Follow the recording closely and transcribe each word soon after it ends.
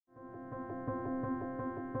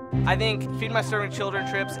I think Feed My Starving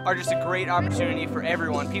Children trips are just a great opportunity for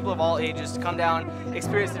everyone, people of all ages, to come down,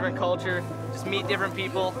 experience different culture, just meet different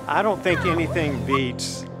people. I don't think anything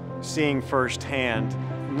beats seeing firsthand,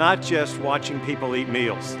 not just watching people eat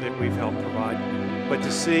meals that we've helped provide, but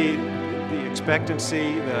to see the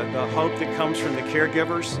expectancy, the hope that comes from the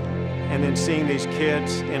caregivers, and then seeing these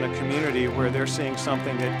kids in a community where they're seeing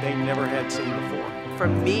something that they never had seen before. For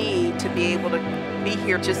me to be able to be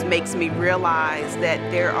here just makes me realize that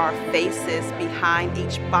there are faces behind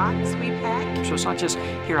each box we pack. So it's not just,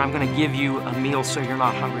 here, I'm going to give you a meal so you're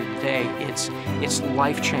not hungry today. It's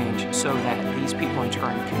life change so that these people in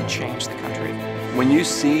turn can change the country. When you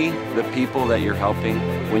see the people that you're helping,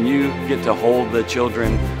 when you get to hold the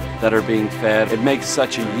children that are being fed, it makes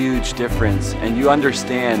such a huge difference, and you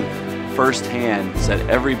understand firsthand that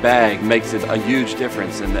every bag makes it a huge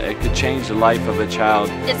difference and that it could change the life of a child.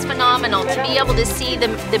 It's phenomenal to be able to see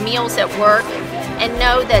the meals at work and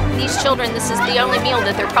know that these children, this is the only meal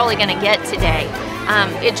that they're probably going to get today.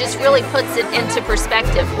 It just really puts it into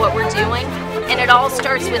perspective what we're doing, and it all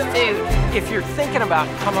starts with food. If you're thinking about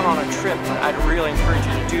coming on a trip, I'd really encourage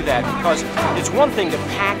you to do that, because it's one thing to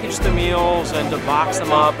package the meals and to box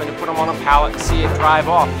them up and to put them on a pallet and see it drive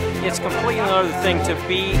off. It's completely another thing to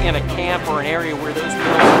be in a camp or an area where those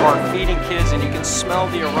meals are feeding kids and you can smell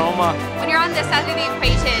the aroma. When you're on this side of the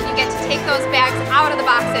equation, you get to take those bags out of the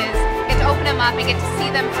boxes, get to open them up and get to see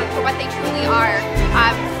them for what they truly are.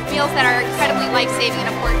 Meals that are incredibly life-saving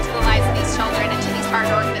and important to the lives of these children and to these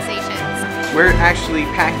partner organizations. We're actually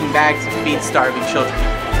packing bags to feed starving children,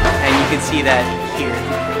 and you can see that here.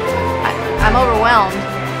 I'm overwhelmed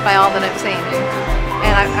by all that I'm seeing,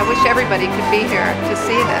 and I wish everybody could be here to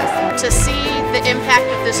see this. To see the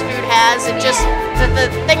impact that this food has, and just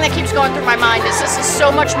the thing that keeps going through my mind is this is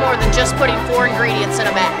so much more than just putting 4 ingredients in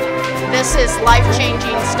a bag. This is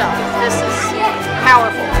life-changing stuff. This is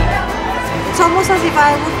powerful. It's almost as if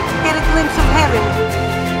I would get a glimpse of heaven.